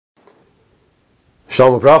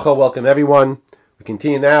Shalom Avracha, welcome everyone. We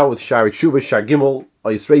continue now with Shari Tshuva, Shar Gimel,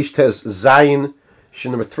 Ayis Reish Tes Zayin,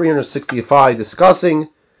 Shin number 365, discussing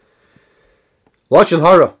Lashon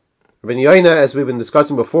Hara. Rabbi Yaina, as we've been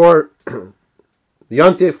discussing before, the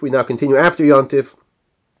Yontif, we now continue after Yontif,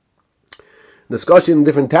 discussing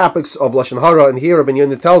different topics of Lashon Hara, and here Rabbi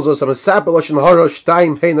Yaina tells us, Amasap Lashon Hara,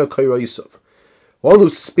 Shtaim Heina Kaira Yisuf. One who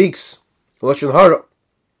speaks Lashon Hara,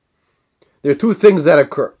 there are two things that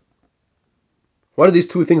occur. What are these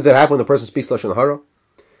two things that happen when a person speaks Lashon Hara?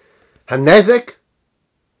 Hanezek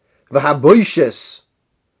v'haboishes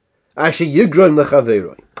asher yigron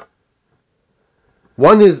lechaveroi.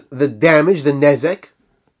 One is the damage, the nezek.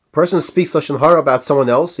 A person speaks Lashon Hara about someone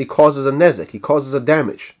else, he causes a nezek, he causes a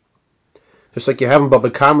damage. Just like you have in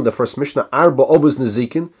Baba Kama, the first Mishnah, Arba Obuz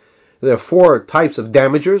Nezikin, there are four types of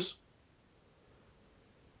damagers.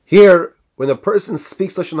 Here, when a person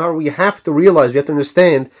speaks Lashon Hara, we have to realize, we have to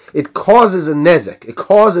understand, it causes a nezek, it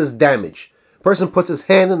causes damage. A person puts his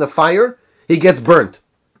hand in the fire, he gets burnt.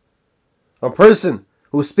 A person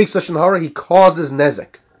who speaks Lashon Hara, he causes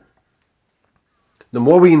nezek. The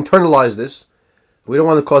more we internalize this, we don't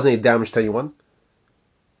want to cause any damage to anyone.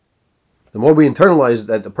 The more we internalize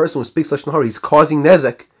that the person who speaks Lashon Hara, he's causing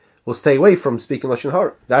nezek, we'll stay away from speaking Lashon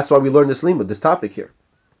Hara. That's why we learn this limud, this topic here.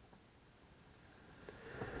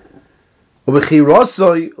 And the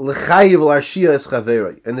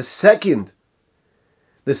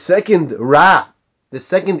second ra, the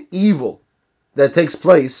second evil that takes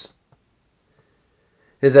place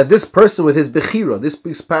is that this person with his bechira, this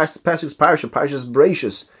passage Parshas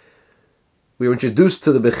Bereishis, we were introduced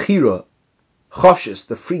to the bechira, chofshis,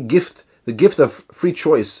 the free gift, the gift of free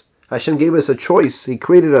choice. Hashem gave us a choice. He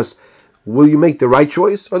created us. Will you make the right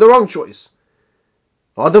choice or the wrong choice?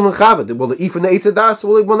 Adam and Chava, will they eat from the Eitz Hadas, or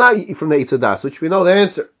will they not eat from the Eitz Hadas? Which we know the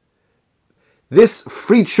answer. This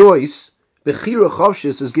free choice, Bechira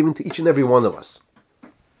Chavshis, is given to each and every one of us.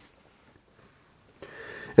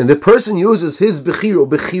 And the person uses his Bechira,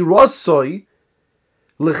 Bechirosoi,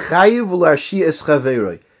 L'chayiv L'ashi Es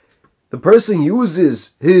Chaveroi. The person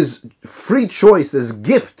uses his free choice, this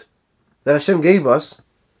gift that Hashem gave us,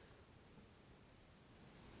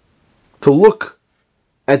 to look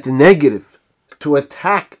at the negative, to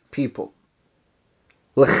attack people.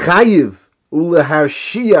 L'chayiv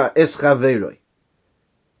u'leharshia es chaveroi.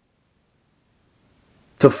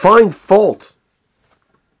 To find fault.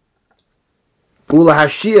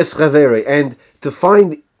 U'leharshia es chaveroi. And to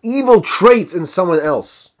find evil traits in someone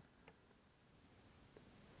else.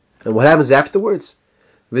 And what happens afterwards?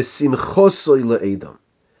 V'simchosoi le'edam.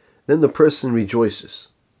 Then the person rejoices.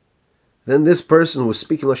 Then this person who is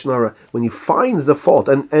speaking Lashon Hara, when he finds the fault,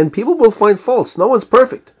 and people will find faults, no one's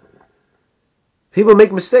perfect. People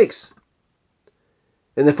make mistakes.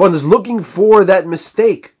 And if one is looking for that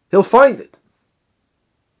mistake, he'll find it.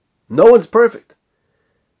 No one's perfect.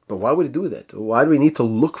 But why would he do that? Why do we need to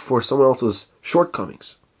look for someone else's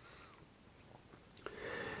shortcomings?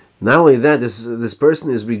 Not only that, this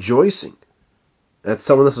person is rejoicing at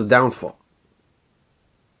someone else's downfall.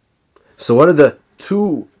 So what are the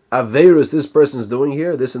two Aveirus this person is doing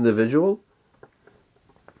here, this individual?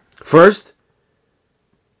 First,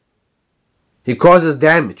 he causes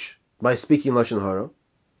damage by speaking Lashon Hara.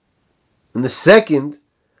 And the second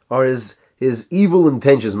are his evil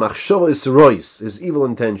intentions, Machshava Yisrois, his evil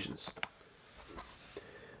intentions.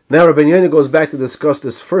 Now Rabbi Yaina goes back to discuss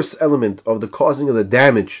this first element of the causing of the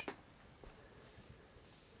damage.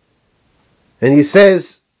 And he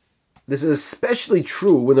says, this is especially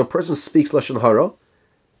true when a person speaks Lashon Hara,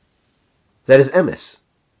 that is emes.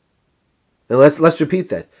 And let's repeat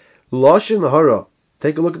that. Lashon Hara,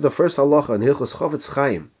 take a look at the first halacha in Hilchos Chavetz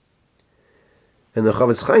Chaim. And the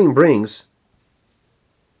Chavetz Chaim brings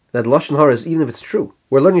that Lashon Hara is, even if it's true.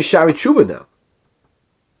 We're learning Shari Tshuva now.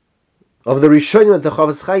 Of the Rishonim that the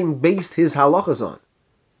Chavetz Chaim based his halachas on.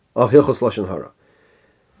 Of Hilchos Lashon Hara.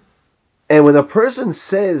 And when a person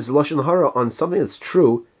says Lashon Hara on something that's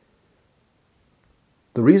true,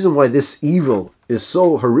 the reason why this evil is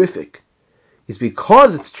so horrific is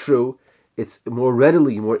because it's true, it's more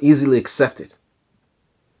readily, more easily accepted.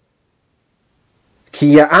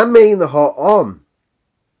 Ki ya'amein ha'am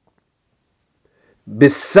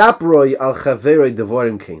bisaproi al chaveroi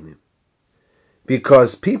devarim kenim.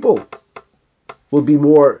 Because people will be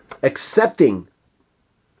more accepting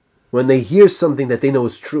when they hear something that they know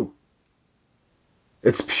is true.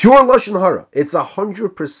 It's pure Lashon Hara. It's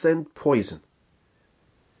 100% poison.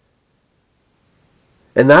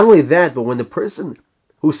 And not only that, but when the person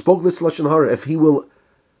who spoke this Lashon Hara, if he will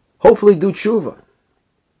hopefully do tshuva,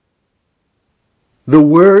 the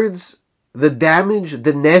words, the damage,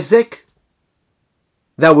 the nezek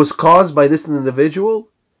that was caused by this individual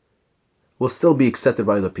will still be accepted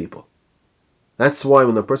by other people. That's why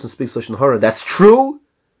when a person speaks Lashon Hara, that's true,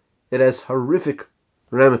 it has horrific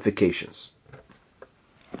ramifications.